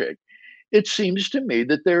object, it seems to me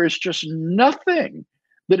that there is just nothing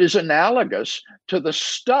that is analogous to the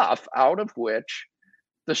stuff out of which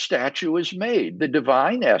the statue is made. The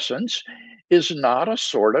divine essence is not a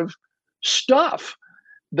sort of stuff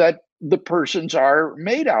that the persons are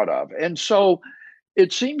made out of. And so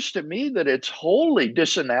it seems to me that it's wholly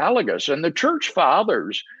disanalogous. And the church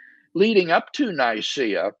fathers leading up to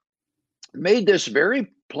Nicaea made this very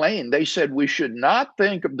plain. They said we should not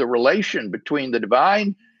think of the relation between the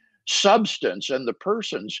divine substance and the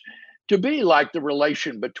persons to be like the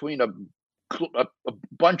relation between a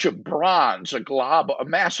bunch of bronze, a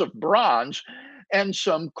mass of bronze, and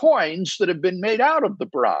some coins that have been made out of the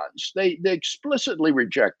bronze. They explicitly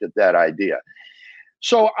rejected that idea.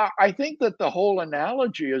 So I think that the whole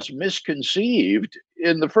analogy is misconceived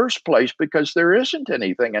in the first place because there isn't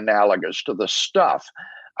anything analogous to the stuff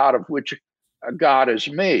out of which God is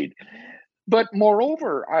made. But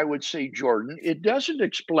moreover, I would say, Jordan, it doesn't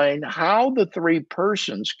explain how the three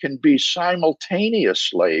persons can be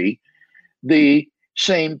simultaneously the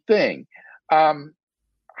same thing.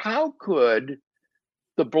 How could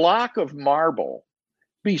the block of marble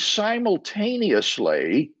be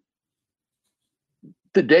simultaneously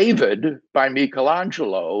the David by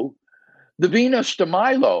Michelangelo, the Venus de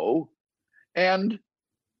Milo, and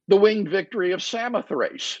the Winged Victory of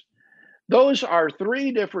Samothrace? Those are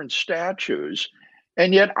three different statues,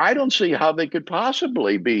 and yet I don't see how they could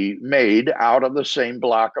possibly be made out of the same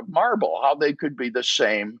block of marble, how they could be the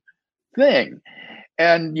same thing.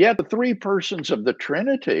 And yet the three persons of the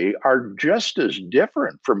Trinity are just as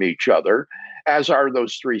different from each other as are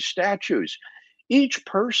those three statues. Each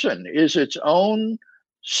person is its own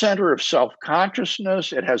center of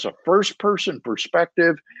self-consciousness. It has a first-person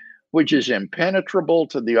perspective, which is impenetrable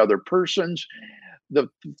to the other persons. The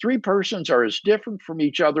three persons are as different from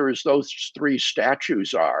each other as those three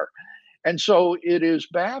statues are. And so it is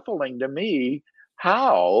baffling to me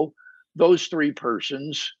how those three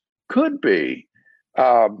persons could be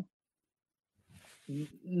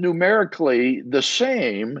numerically the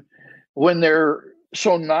same when they're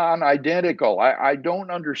so non-identical. I don't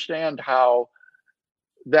understand how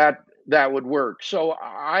that would work. So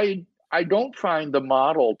I don't find the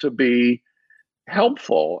model to be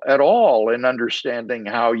helpful at all in understanding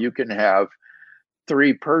how you can have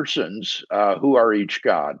three persons who are each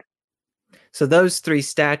God. So those three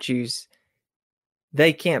statues,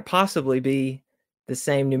 they can't possibly be the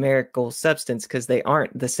same numerical substance because they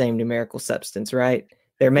aren't the same numerical substance, right?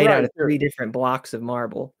 They're made out of three different blocks of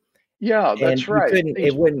marble. Yeah, that's right.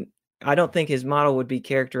 I don't think his model would be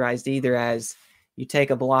characterized either as you take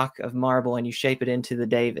a block of marble and you shape it into the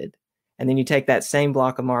David, and then you take that same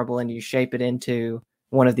block of marble and you shape it into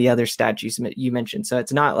one of the other statues you mentioned. So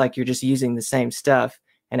it's not like you're just using the same stuff,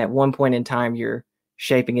 and at one point in time you're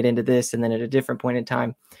shaping it into this, and then at a different point in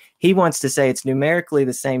time. He wants to say it's numerically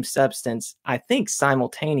the same substance, I think,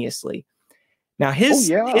 simultaneously. Now his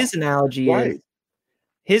analogy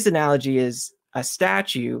is a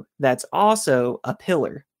statue that's also a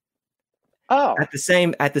pillar. Oh. At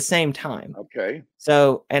the same time. Okay.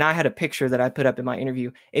 So, and I had a picture that I put up in my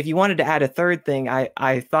interview. If you wanted to add a third thing,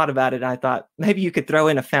 I thought about it. And I thought maybe you could throw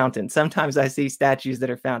in a fountain. Sometimes I see statues that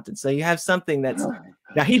are fountains. So you have something that's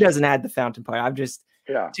now he doesn't add the fountain part. I'm just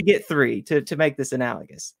to get three to make this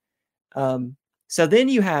analogous. So then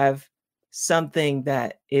you have something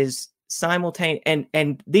that is simultaneous,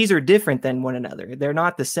 and these are different than one another. They're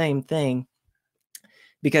not the same thing,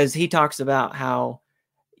 because he talks about how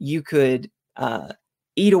you could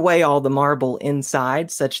eat away all the marble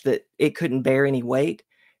inside such that it couldn't bear any weight.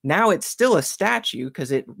 Now it's still a statue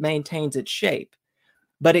because it maintains its shape,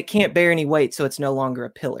 but it can't bear any weight, so it's no longer a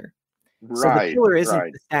pillar. So the pillar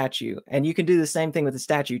isn't the statue, and you can do the same thing with the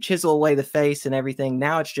statue. Chisel away the face and everything.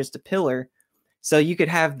 Now it's just a pillar, so you could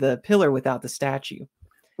have the pillar without the statue.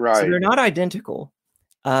 Right. So they're not identical,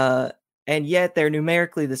 and yet they're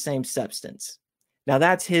numerically the same substance. Now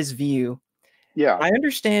that's his view. Yeah, I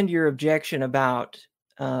understand your objection about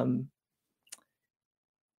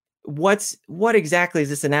what exactly is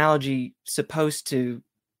this analogy supposed to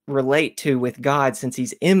relate to with God, since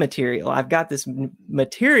he's immaterial. I've got this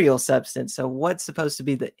material substance, so what's supposed to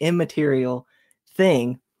be the immaterial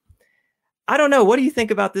thing? I don't know. What do you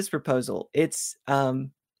think about this proposal? It's the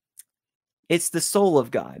soul of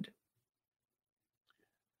God.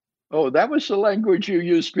 Oh, that was the language you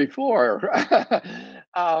used before.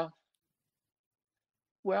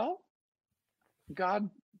 Well, God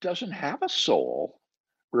doesn't have a soul.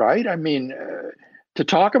 right? I mean, to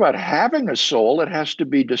talk about having a soul, it has to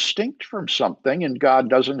be distinct from something, and God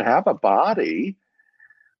doesn't have a body.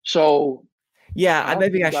 So Yeah, how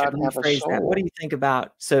maybe can I should God have a rephrase that. What do soul? you think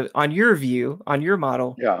about, so on your view, on your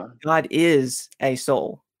model, Yeah, God is a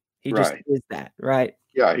soul. He just right. is that, right?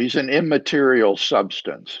 Yeah, he's an immaterial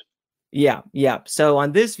substance. Yeah, yeah. So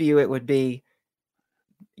on this view, it would be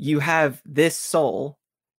you have this soul,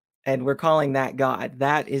 and we're calling that God.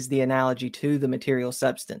 That is the analogy to the material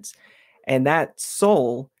substance. And that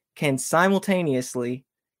soul can simultaneously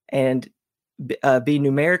and be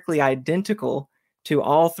numerically identical to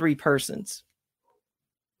all three persons.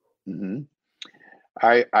 Hmm.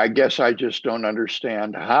 I guess I just don't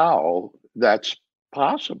understand how that's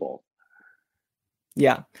possible.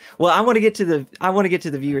 Yeah. Well, I want to get to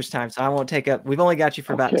the viewers' time, so I won't take up. We've only got you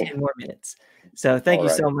for about Okay, 10 more minutes. So thank all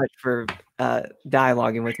you right, so much for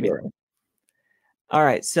dialoguing with me. sure. All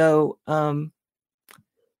right. So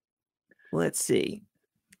let's see.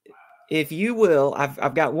 If you will,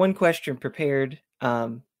 I've got one question prepared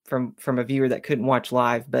from a viewer that couldn't watch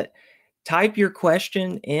live, but type your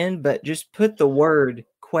question in, but just put the word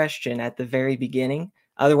question at the very beginning.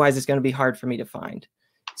 Otherwise, it's going to be hard for me to find.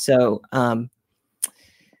 So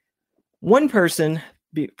one person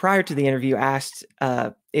prior to the interview asked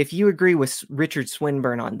if you agree with Richard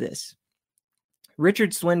Swinburne on this.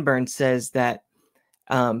 Richard Swinburne says that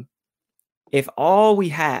if all we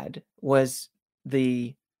had was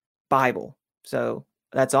the Bible, so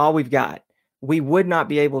that's all we've got, we would not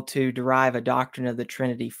be able to derive a doctrine of the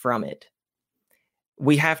Trinity from it.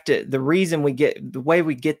 We have to, the way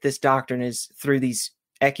we get this doctrine is through these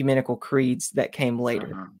ecumenical creeds that came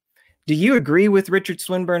later. Uh-huh. Do you agree with Richard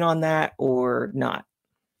Swinburne on that or not?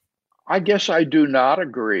 I guess I do not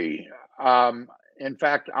agree. In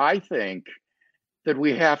fact, I think that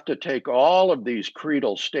we have to take all of these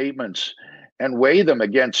creedal statements and weigh them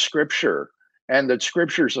against Scripture, and that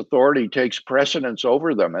Scripture's authority takes precedence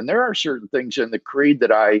over them. And there are certain things in the creed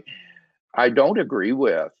that I don't agree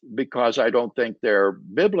with because I don't think they're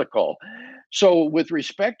biblical. So, with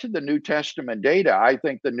respect to the New Testament data, I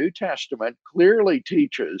think the New Testament clearly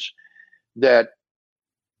teaches that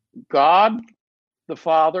God the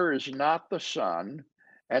Father is not the Son,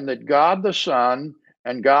 and that God the Son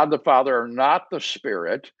and God the Father are not the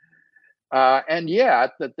Spirit, and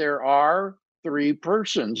yet that there are three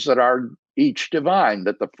persons that are each divine,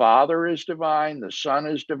 that the Father is divine, the Son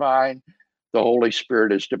is divine, the Holy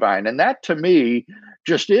Spirit is divine. And that to me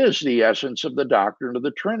just is the essence of the doctrine of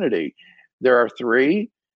the Trinity. There are three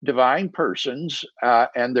divine persons,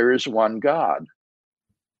 and there is one God.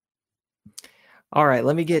 All right,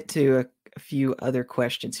 let me get to a few other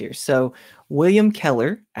questions here. So, William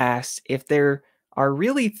Keller asks if there are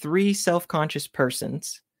really three self-conscious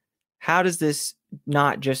persons, how does this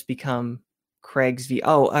not just become Craig's view?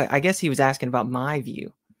 Oh, I guess he was asking about my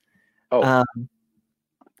view. Oh,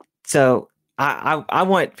 So I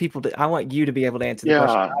want I want you to be able to answer the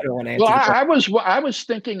question. yeah. I don't want to Well, answer the question. I was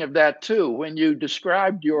thinking of that too when you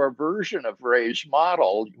described your version of Ray's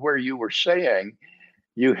model, where you were saying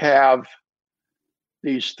you have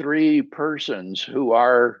these three persons who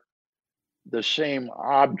are the same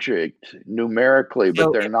object numerically, but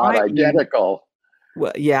So they're in not my view, identical.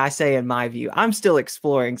 well, yeah, I say in my view, I'm still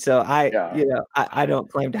exploring. So Yeah, I don't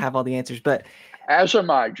claim to have all the answers, but as am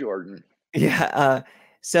I, Jordan. yeah.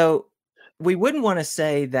 So we wouldn't want to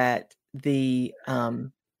say that the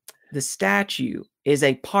statue is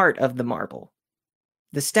a part of the marble.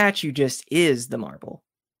 The statue just is the marble,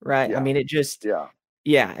 right? I Yeah, mean, it just, yeah,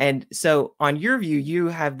 yeah. And so on your view, you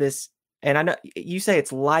have this, and I know you say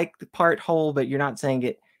it's like the part whole, but you're not saying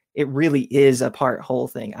it really is a part whole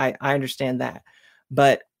thing. I understand that.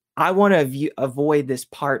 But I want to avoid this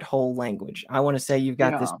part whole language. I want to say you've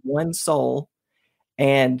got this yeah. one soul,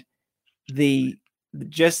 and the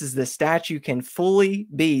just as the statue can fully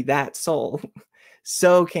be that soul,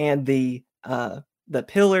 so can the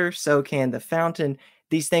pillar, so can the fountain.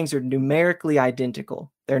 These things are numerically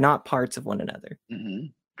identical. They're not parts of one another. Hmm.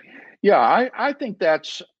 Yeah, I think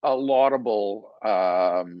that's a laudable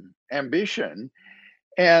ambition.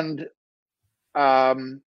 And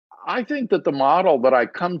um, I think that the model that I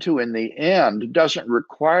come to in the end doesn't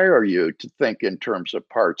require you to think in terms of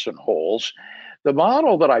parts and wholes. The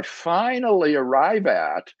model that I finally arrive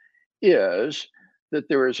at is that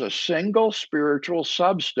there is a single spiritual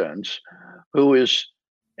substance who is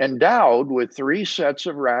endowed with three sets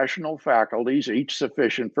of rational faculties, each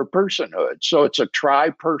sufficient for personhood. So it's a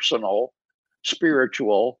tri-personal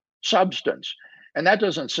spiritual substance. And that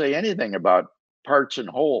doesn't say anything about parts and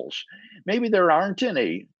wholes. Maybe there aren't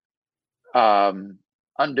any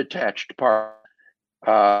undetached parts.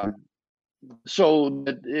 so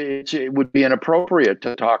that it would be inappropriate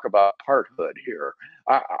to talk about parthood here.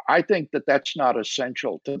 I think that that's not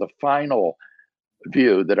essential to the final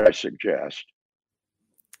view that I suggest.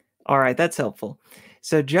 All right, that's helpful.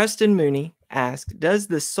 So Justin Mooney asked, does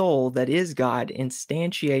the soul that is God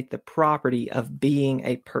instantiate the property of being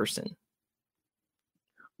a person?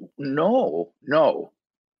 No, no.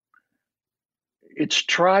 It's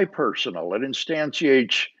tri-personal. It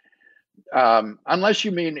instantiates, unless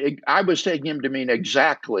you mean, I was taking him to mean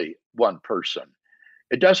exactly one person.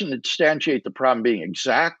 It doesn't instantiate the problem being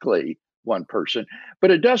exactly one person,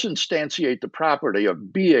 but it does instantiate the property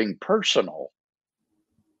of being personal,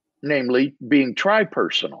 namely being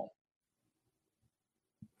tri-personal.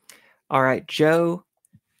 All right, Joe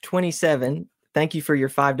 27, thank you for your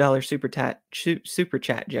 $5 super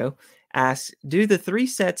chat, Joe. Asks, do the three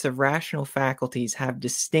sets of rational faculties have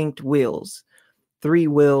distinct wills, three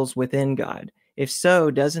wills within God? If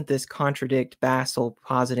so, doesn't this contradict Basil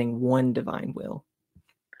positing one divine will?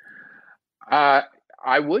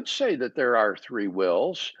 I would say that there are three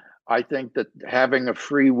wills. I think that having a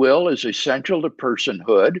free will is essential to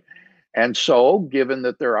personhood. And so, given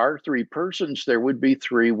that there are three persons, there would be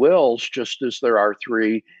three wills, just as there are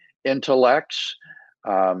three intellects,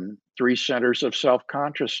 three centers of self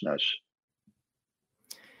consciousness.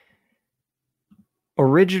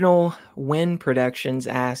 Original Win Productions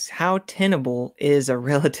asks, how tenable is a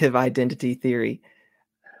relative identity theory?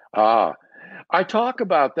 I talk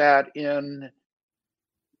about that in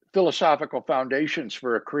Philosophical Foundations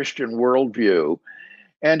for a Christian Worldview.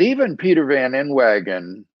 And even Peter Van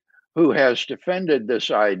Inwagen, who has defended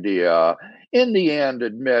this idea, in the end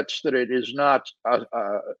admits that it is not,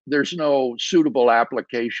 there's no suitable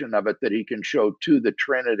application of it that he can show to the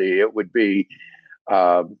Trinity. It would be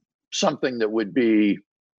something that would be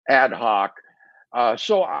ad hoc.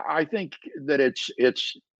 So I think that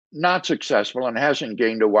it's not successful and hasn't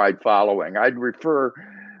gained a wide following. I'd refer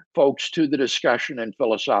folks to the discussion in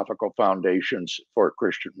Philosophical Foundations for a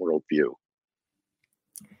Christian Worldview.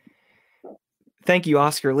 Thank you,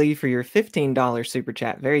 Oscar Lee, for your $15 super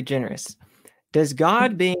chat. Very generous. Does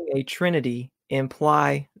God being a Trinity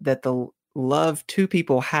imply that the love two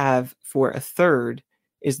people have for a third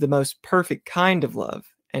is the most perfect kind of love?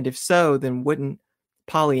 And if so, then wouldn't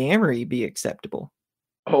polyamory be acceptable?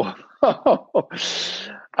 Oh,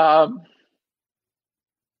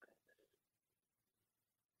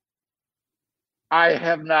 I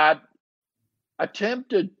have not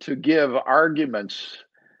attempted to give arguments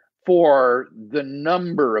for the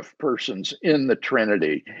number of persons in the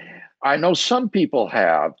Trinity. I know some people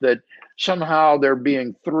have that somehow there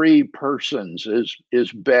being three persons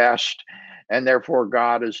is best, and therefore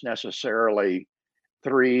God is necessarily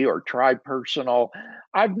three or tri-personal.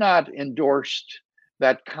 I've not endorsed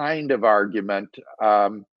that kind of argument,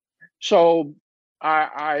 so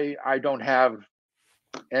I don't have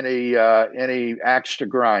any axe to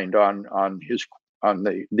grind on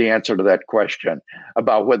the answer to that question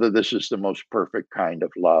about whether this is the most perfect kind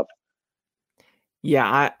of love.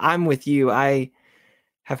 Yeah, I'm with you. I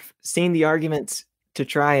have seen the arguments to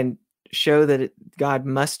try and show that God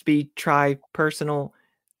must be tri-personal.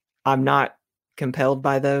 I'm not compelled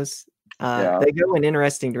by those. They go in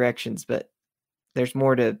interesting directions, but there's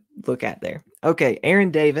more to look at there. Okay,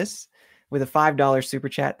 Aaron Davis with a $5 super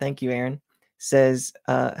chat. Thank you, Aaron. Says,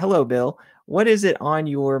 hello, Bill. What is it on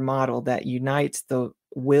your model that unites the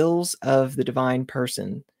wills of the divine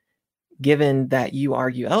person, given that you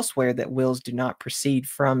argue elsewhere that wills do not proceed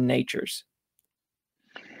from natures?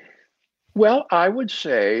 Well, I would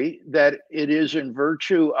say that it is in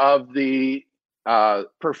virtue of the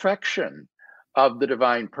perfection of the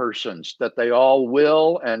divine persons that they all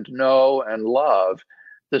will and know and love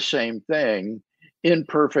the same thing in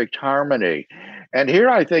perfect harmony. And here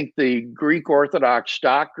I think the Greek Orthodox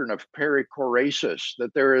doctrine of perichoresis,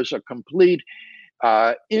 that there is a complete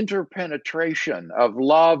interpenetration of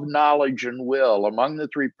love, knowledge, and will among the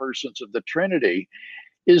three persons of the Trinity,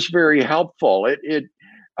 is very helpful. It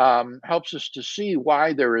helps us to see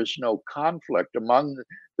why there is no conflict among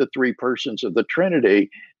the three persons of the Trinity.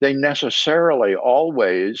 They necessarily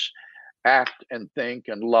always act and think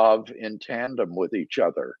and love in tandem with each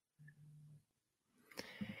other.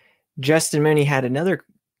 Justin Mooney had another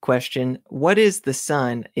question. What is the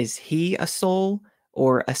Son? Is he a soul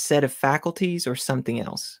or a set of faculties or something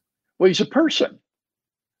else? Well, he's a person,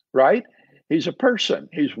 right? He's a person.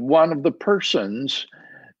 He's one of the persons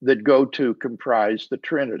that go to comprise the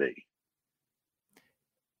Trinity.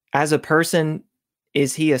 As a person,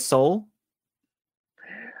 is he a soul?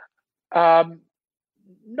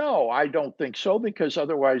 No, I don't think so, because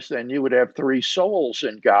otherwise then you would have three souls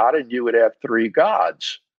in God and you would have three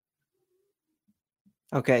gods.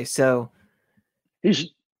 Okay, so He's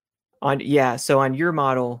so on your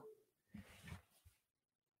model,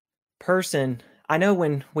 person, I know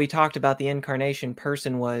when we talked about the incarnation,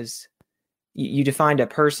 person was, you defined a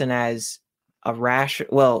person as a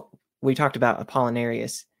we talked about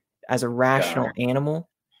Apollinarius as a rational animal.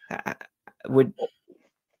 How would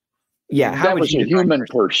was you a define human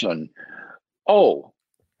person. Oh,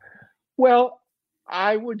 well,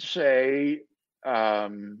 I would say a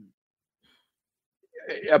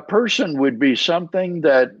person would be something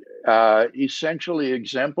that essentially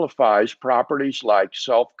exemplifies properties like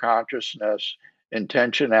self-consciousness,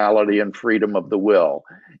 intentionality, and freedom of the will.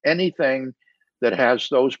 Anything that has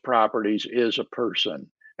those properties is a person,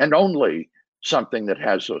 and only something that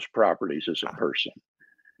has those properties is a person.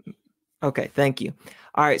 Okay, thank you.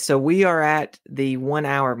 All right, so we are at the 1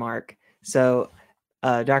 hour mark. So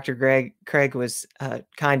Dr. Craig was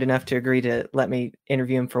kind enough to agree to let me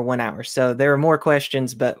interview him for 1 hour. So there are more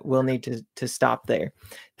questions, but we'll need to stop there.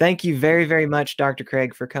 Thank you very, very much, Dr.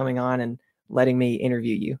 Craig, for coming on and letting me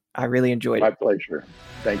interview you. I really enjoyed it. My pleasure.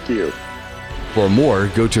 Thank you. For more,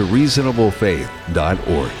 go to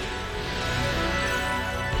reasonablefaith.org.